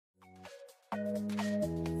Hey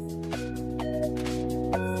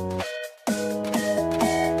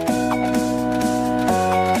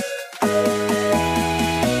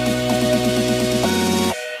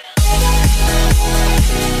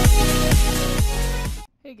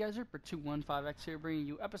guys, Ripper215X here, bringing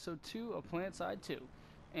you episode 2 of Planetside 2.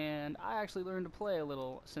 And I actually learned to play a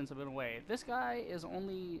little since I've been away. This guy is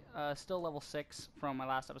only still level 6 from my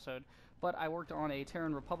last episode, but I worked on a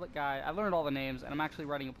Terran Republic guy. I learned all the names, and I'm actually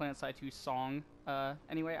writing a Planetside 2 song.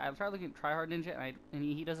 Anyway, I tried looking at Tryhard Ninja, and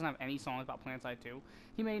he doesn't have any songs about Planetside 2.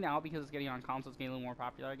 He may now because it's getting on comms, so it's getting a little more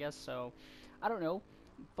popular, I guess. So, I don't know,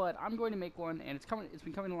 but I'm going to make one, and it's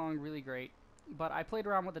been coming along really great. But I played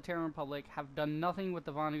around with the Terran Republic, have done nothing with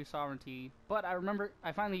the Vanu Sovereignty, but I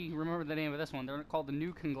finally remembered the name of this one. They're called the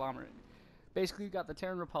New Conglomerate. Basically, you've got the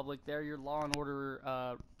Terran Republic, they're your law and order,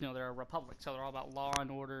 they're a republic, so they're all about law and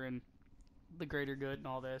order and the greater good and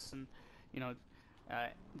all this, and,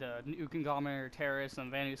 the New Conglomerate are terrorists, and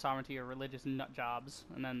the Vanu Sovereignty are religious nut jobs,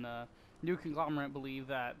 and then the New Conglomerate believe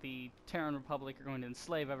that the Terran Republic are going to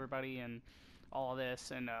enslave everybody, and all of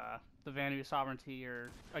this, and, the Vanu Sovereignty are,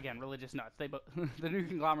 again, religious nuts. The New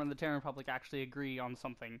Conglomerate and the Terran Republic actually agree on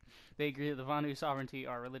something. They agree that the Vanu Sovereignty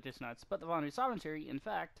are religious nuts. But the Vanu Sovereignty, in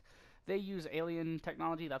fact, they use alien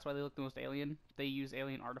technology. That's why they look the most alien. They use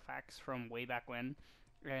alien artifacts from way back when.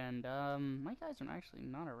 And, my guys are actually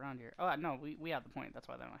not around here. Oh, no, we have the point. That's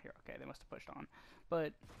why they're not here. Okay, they must have pushed on.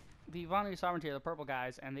 But the Vanu Sovereignty are the purple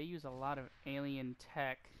guys, and they use a lot of alien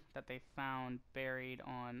tech that they found buried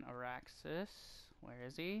on Araxis. Where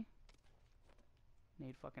is he?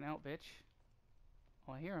 Need fucking out, bitch.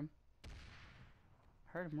 Oh, I hear him.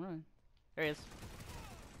 Heard him run. There he is.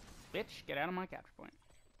 Bitch, get out of my capture point.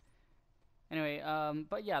 Anyway,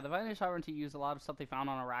 but yeah, the Vanu Sovereignty used a lot of stuff they found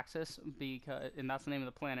on Araxis, and that's the name of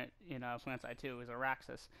the planet in Planetside 2, is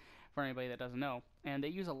Araxis, for anybody that doesn't know. And they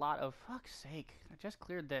use a lot of... Fuck's sake, I just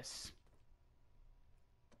cleared this.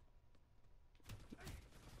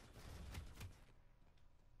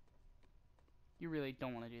 You really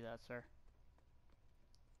don't want to do that, sir.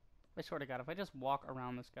 I swear to God, if I just walk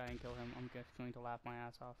around this guy and kill him, I'm just going to laugh my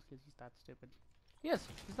ass off, because he's that stupid. He is!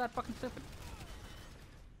 He's that fucking stupid.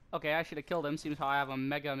 Okay, I should have killed him, seems how I have a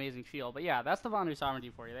mega amazing shield. But yeah, that's the Vanu Sovereignty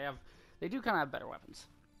for you. They do kind of have better weapons.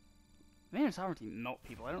 Vanu Sovereignty melt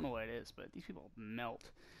people. I don't know what it is, but these people melt.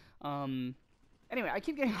 Anyway, I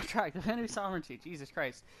keep getting off track. The Vanu Sovereignty, Jesus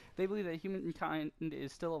Christ. They believe that humankind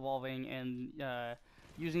is still evolving, and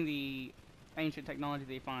using the ancient technology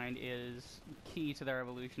they find is key to their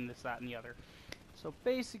evolution, this, that, and the other. So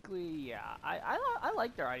basically, yeah, I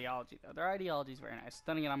like their ideology, though. Their ideology is very nice.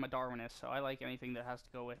 Then again, I'm a Darwinist, so I like anything that has to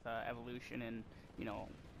go with evolution and, you know,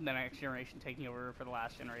 the next generation taking over for the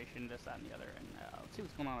last generation, this, that, and the other. And let's see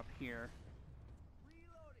what's going on up here.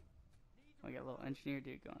 We got a little engineer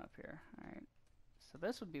dude going up here. Alright, so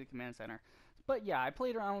this would be the command center. But yeah, I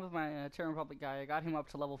played around with my Terran Republic guy. I got him up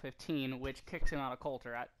to level 15, which kicks him out of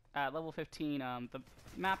Coulter. At level 15, the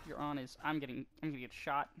map you're on is... I'm gonna get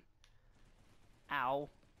shot. Ow.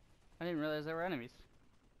 I didn't realize there were enemies.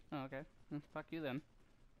 Oh, okay. Fuck you then,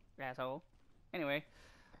 asshole. Anyway,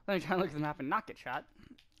 let me try and look at the map and not get shot.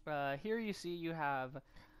 Here you see you have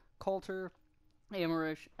Coulter,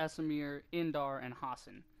 Amarish, Esamir, Indar, and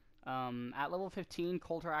Hassan. At level 15,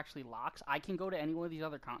 Coulter actually locks. I can go to any one of these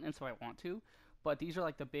other continents if I want to, but these are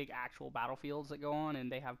like the big actual battlefields that go on,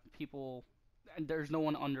 and they have people... There's no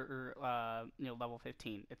one under, level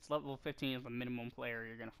 15. It's level 15 is the minimum player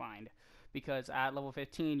you're gonna find, because at level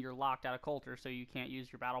 15 you're locked out of Coulter, so you can't use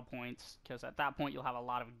your battle points, because at that point you'll have a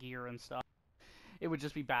lot of gear and stuff. It would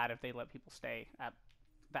just be bad if they let people stay at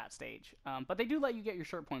that stage. But they do let you get your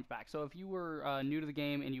shirt points back. So if you were new to the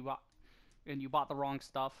game and you bought the wrong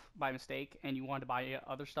stuff by mistake, and you wanted to buy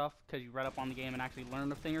other stuff because you read up on the game and actually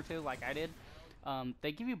learned a thing or two, like I did,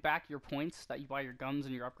 they give you back your points that you buy your guns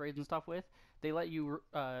and your upgrades and stuff with. They let you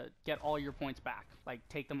get all your points back, like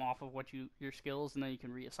take them off of your skills, and then you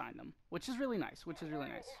can reassign them, which is really nice.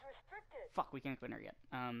 Fuck, we can't go in there yet.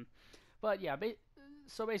 But yeah,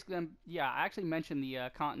 so basically, yeah, I actually mentioned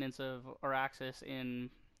the continents of Araxis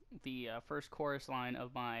in the first chorus line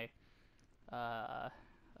of my See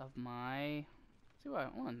what I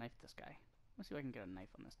want to knife this guy. Let's see if I can get a knife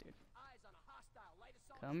on this dude.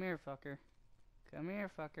 Come here, fucker. Come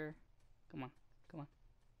here, fucker. Come on, come on.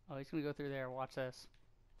 Oh, he's gonna go through there. Watch this.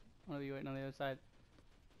 One of you waiting on the other side.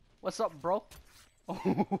 What's up, bro?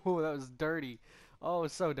 Oh, that was dirty. Oh,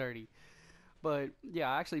 it's so dirty. But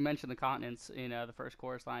yeah, I actually mentioned the continents in the first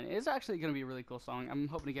chorus line. It's actually gonna be a really cool song. I'm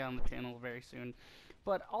hoping to get on the channel very soon.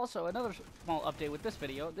 But also another small update with this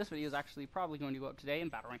video. This video is actually probably going to go up today in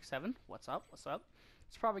Battle Rank 7. What's up? What's up?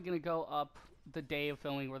 It's probably gonna go up the day of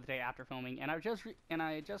filming or the day after filming. And I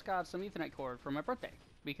just got some Ethernet cord for my birthday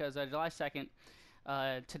because July 2nd,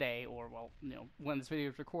 today, or well, when this video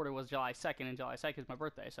was recorded was July 2nd, and July 2nd is my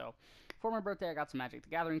birthday. So for my birthday, I got some Magic the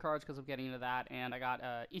Gathering cards because I'm getting into that, and I got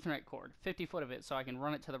Ethernet cord, 50 foot of it, so I can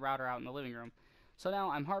run it to the router out in the living room. So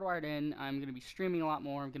now I'm hardwired in. I'm going to be streaming a lot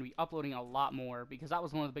more. I'm going to be uploading a lot more because that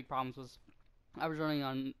was one of the big problems. Was I was running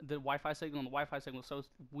on the Wi-Fi signal, and the Wi-Fi signal was so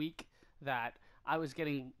weak that I was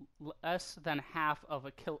getting less than half of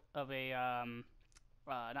a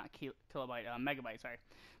not kilobyte, megabyte, sorry.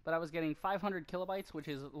 But I was getting 500 kilobytes, which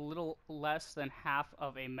is a little less than half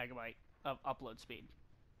of a megabyte of upload speed.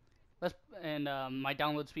 And my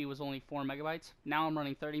download speed was only 4 megabytes. Now I'm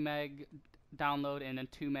running 30 meg download and then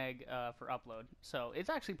 2 meg for upload. So it's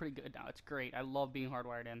actually pretty good now. It's great. I love being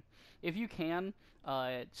hardwired in. If you can,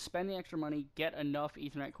 spend the extra money, get enough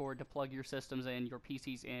Ethernet cord to plug your systems in, your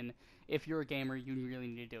PCs in. If you're a gamer, you really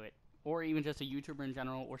need to do it. Or even just a YouTuber in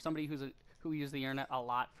general, or somebody who uses the internet a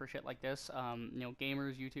lot for shit like this.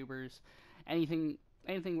 Gamers, YouTubers, anything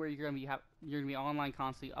where you're gonna be online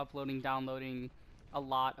constantly, uploading, downloading, a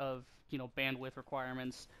lot of bandwidth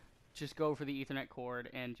requirements. Just go for the Ethernet cord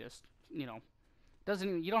and just you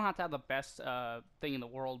don't have to have the best thing in the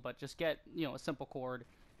world, but just get a simple cord.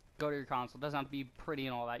 Go to your console. It doesn't have to be pretty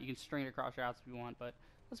and all that. You can string it across your house if you want, but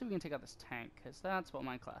let's see if we can take out this tank, because that's what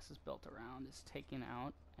my class is built around, is taking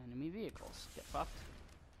out enemy vehicles. Get fucked.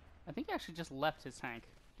 I think he actually just left his tank.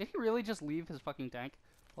 Did he really just leave his fucking tank?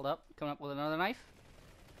 Hold up. Coming up with another knife.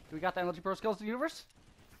 Do we got the MLG Pro skills to the universe?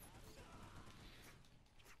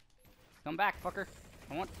 Come back, fucker.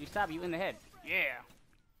 I want to stab you in the head. Yeah.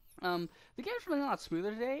 The game's running a lot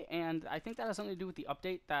smoother today, and I think that has something to do with the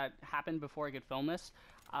update that happened before I could film this.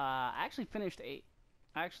 I actually finished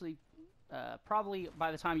probably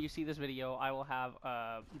by the time you see this video, I will have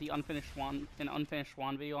an unfinished Swan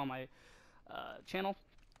video on my channel,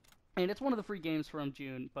 and it's one of the free games from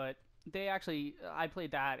June. But I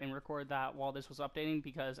played that and recorded that while this was updating,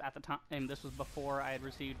 because at the time, this was before I had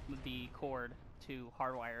received the cord to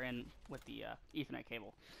hardwire in with the Ethernet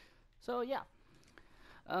cable. So yeah.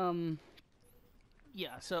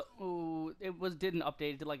 So it did an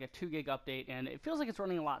update. It did like a 2 gig update, and it feels like it's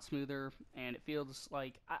running a lot smoother. And it feels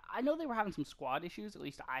like I know they were having some squad issues. At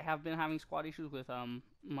least I have been having squad issues with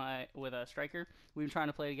Striker. We've been trying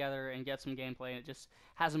to play together and get some gameplay, and it just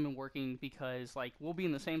hasn't been working because we'll be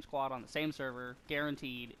in the same squad on the same server,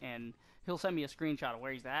 guaranteed. And he'll send me a screenshot of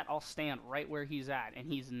where he's at. I'll stand right where he's at, and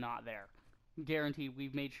he's not there. Guaranteed.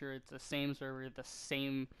 We've made sure it's the same server, the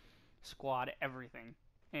same squad, everything.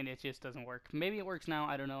 And it just doesn't work. Maybe it works now,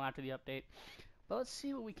 I don't know, after the update. But let's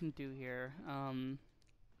see what we can do here. And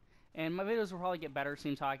my videos will probably get better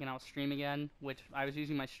soon so I can stream again, which I was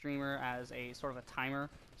using my streamer as a sort of a timer,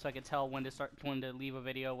 so I could tell when to leave a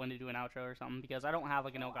video, when to do an outro or something, because I don't have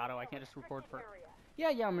like an Elgato. I can't just record for...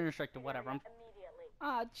 Yeah, I'm restricted, whatever.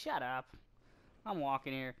 Shut up. I'm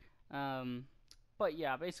walking here. But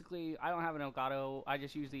yeah, basically, I don't have an Elgato. I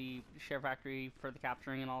just use the Share Factory for the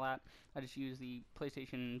capturing and all that. I just use the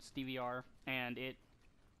PlayStation's DVR, and it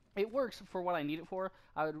works for what I need it for.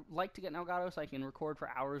 I would like to get an Elgato so I can record for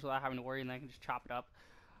hours without having to worry, and then I can just chop it up.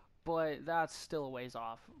 But that's still a ways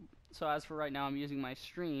off. So as for right now, I'm using my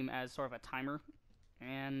stream as sort of a timer.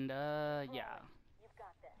 And, yeah.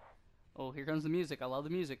 Oh, here comes the music. I love the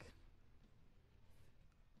music.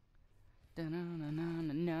 I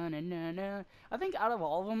think out of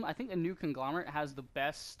all of them, I think the New Conglomerate has the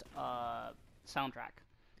best soundtrack.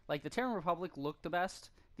 Like, the Terran Republic looked the best,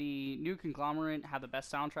 the New Conglomerate had the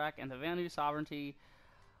best soundtrack, and the Vanu Sovereignty,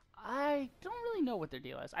 I don't really know what their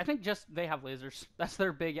deal is. I think just they have lasers. That's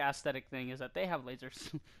their big aesthetic thing, is that they have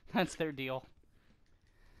lasers. That's their deal.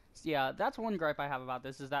 So yeah, that's one gripe I have about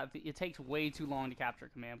this, is that it takes way too long to capture a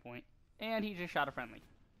command point. And he just shot a friendly.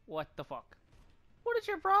 What the fuck? What is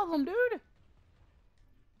your problem, dude?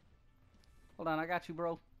 Hold on, I got you,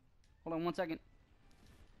 bro. Hold on 1 second.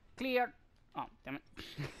 Clear. Oh, damn it.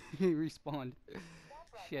 He respawned.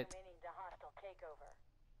 Shit.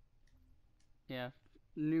 Yeah.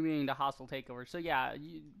 New meaning to hostile takeover. So yeah,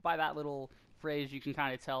 by that little phrase, you can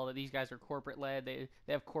kind of tell that these guys are corporate led. They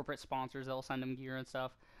have corporate sponsors. They'll send them gear and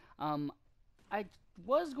stuff. I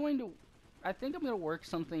think I'm gonna work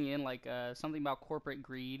something in, like something about corporate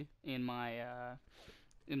greed in my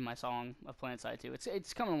song of Planetside 2.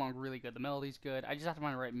 It's coming along really good. The melody's good. I just have to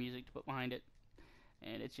find the right music to put behind it,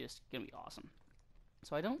 and it's just gonna be awesome.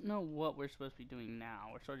 So I don't know what we're supposed to be doing now.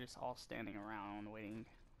 We're sort of just all standing around waiting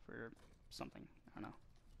for something. I don't know.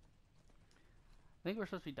 I think we're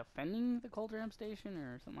supposed to be defending the Cold Ram station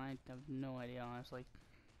or something. I have no idea, honestly.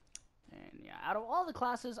 And yeah, out of all the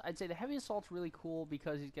classes, I'd say the Heavy Assault's really cool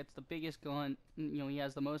because he gets the biggest gun. You know, he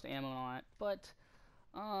has the most ammo on it. But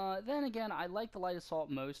then again, I like the Light Assault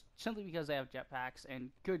most simply because they have jetpacks. And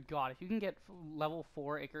good God, if you can get level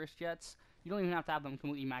 4 Icarus jets, you don't even have to have them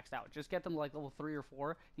completely maxed out. Just get them to like level 3 or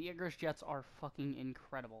 4. The Icarus jets are fucking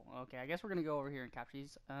incredible. Okay, I guess we're gonna go over here and capture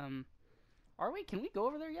these. Are we? Can we go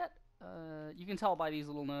over there yet? You can tell by these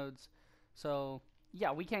little nodes. So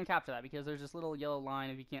yeah, we can't capture that because there's this little yellow line.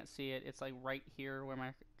 If you can't see it, it's like right here where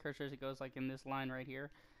my cursor is. It goes like in this line right here,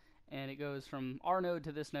 and it goes from our node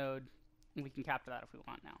to this node. And we can capture that if we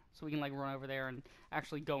want now. So we can like run over there and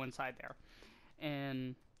actually go inside there.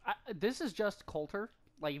 And this is just Coulter.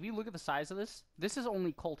 Like if you look at the size of this, this is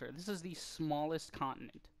only Coulter. This is the smallest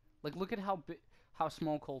continent. Like look at how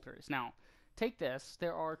small Coulter is. Now take this.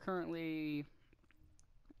 There are currently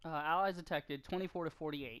allies detected 24 to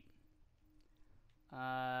 48.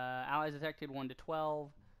 Allies detected 1 to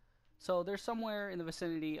 12. So there's somewhere in the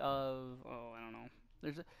vicinity of, oh, I don't know.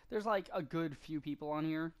 There's like a good few people on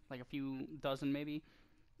here, like a few dozen maybe,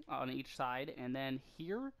 on each side. And then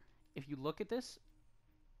here, if you look at this,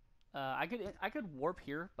 I could warp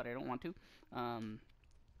here, but I don't want to,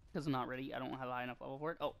 because I'm not ready. I don't have a high enough level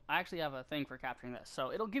for it. Oh, I actually have a thing for capturing this.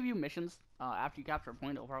 So it'll give you missions. After you capture a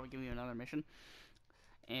point, it'll probably give you another mission.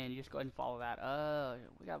 And you just go ahead and follow that.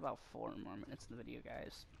 We got about 4 more minutes in the video,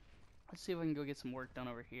 guys. Let's see if I can go get some work done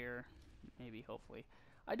over here. Maybe, hopefully.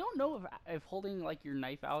 I don't know if holding like your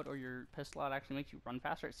knife out or your pistol out actually makes you run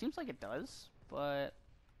faster. It seems like it does, but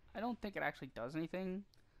I don't think it actually does anything.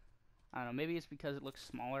 I don't know. Maybe it's because it looks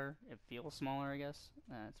smaller. It feels smaller, I guess.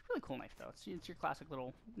 It's a really cool knife, though. It's your classic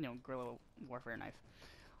little, you know, guerrilla warfare knife.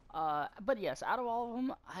 But yes, out of all of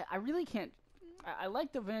them, I really can't. I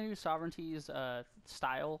like the Vanu Sovereignty's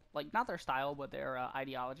style, like not their style, but their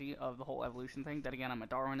ideology of the whole evolution thing. Then again, I'm a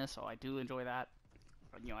Darwinist, so I do enjoy that.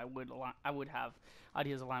 You know, I would have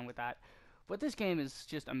ideas aligned with that. But this game is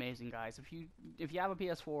just amazing, guys. If you have a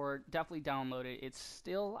PS4, definitely download it. It's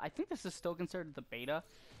still, I think this is still considered the beta.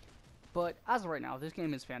 But as of right now, this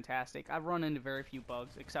game is fantastic. I've run into very few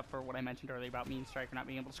bugs, except for what I mentioned earlier about me and Striker not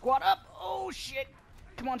being able to squat up. Oh shit!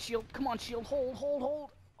 Come on, shield! Come on, shield! Hold, hold, hold!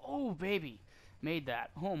 Oh baby! Made that.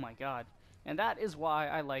 Oh my god. And that is why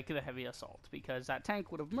I like the Heavy Assault, because that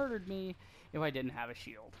tank would have murdered me if I didn't have a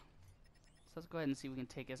shield. So let's go ahead and see if we can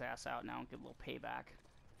take his ass out now and get a little payback.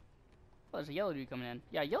 Oh, there's a yellow dude coming in.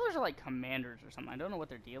 Yeah, yellows are like commanders or something. I don't know what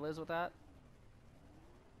their deal is with that.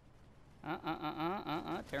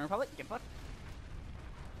 Terran Republic, get fucked.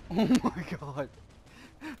 Oh my god.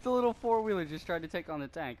 The little four-wheeler just tried to take on the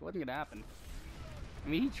tank. It wasn't gonna happen. I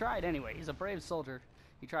mean, he tried anyway. He's a brave soldier.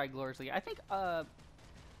 He tried gloriously. I think, to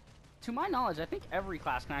my knowledge, I think every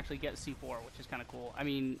class can actually get C4, which is kind of cool. I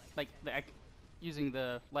mean, like, using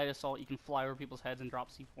the Light Assault, you can fly over people's heads and drop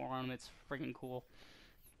C4 on them. It's freaking cool.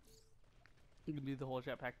 You can do the whole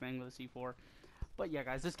jetpack thing with a C4. But yeah,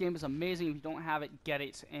 guys, this game is amazing. If you don't have it, get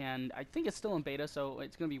it. And I think it's still in beta, so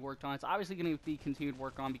it's going to be worked on. It's obviously going to be continued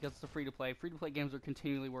work on because it's a free-to-play. Free-to-play games are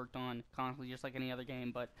continually worked on constantly, just like any other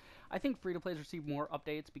game. But I think free-to-plays receive more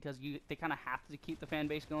updates because they kind of have to keep the fan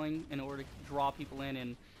base going in order to draw people in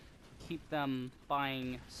and keep them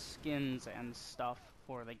buying skins and stuff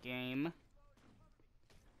for the game.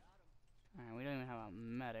 Alright, we don't even have a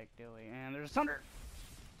medic, do we? And there's thunder!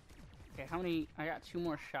 Okay, how many? I got 2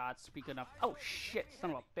 more shots. Be good enough. Oh shit,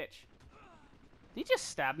 son of a bitch. Did he just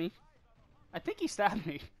stab me? I think he stabbed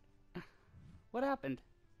me. What happened?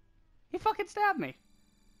 He fucking stabbed me.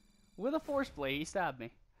 With a force blade, he stabbed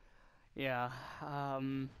me. Yeah, I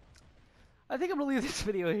think I'm gonna leave this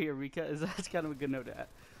video here because that's kind of a good note to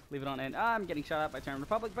leave it on. And I'm getting shot at by Terran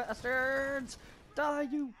Republic bastards! Die,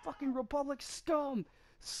 you fucking Republic scum!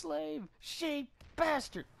 Slave, sheep,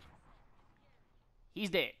 bastard! He's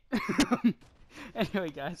dead.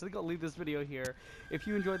 Anyway, guys, I think I'll leave this video here. If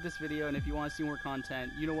you enjoyed this video and if you want to see more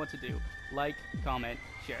content, you know what to do. Like, comment,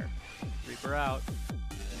 share. Reaper out.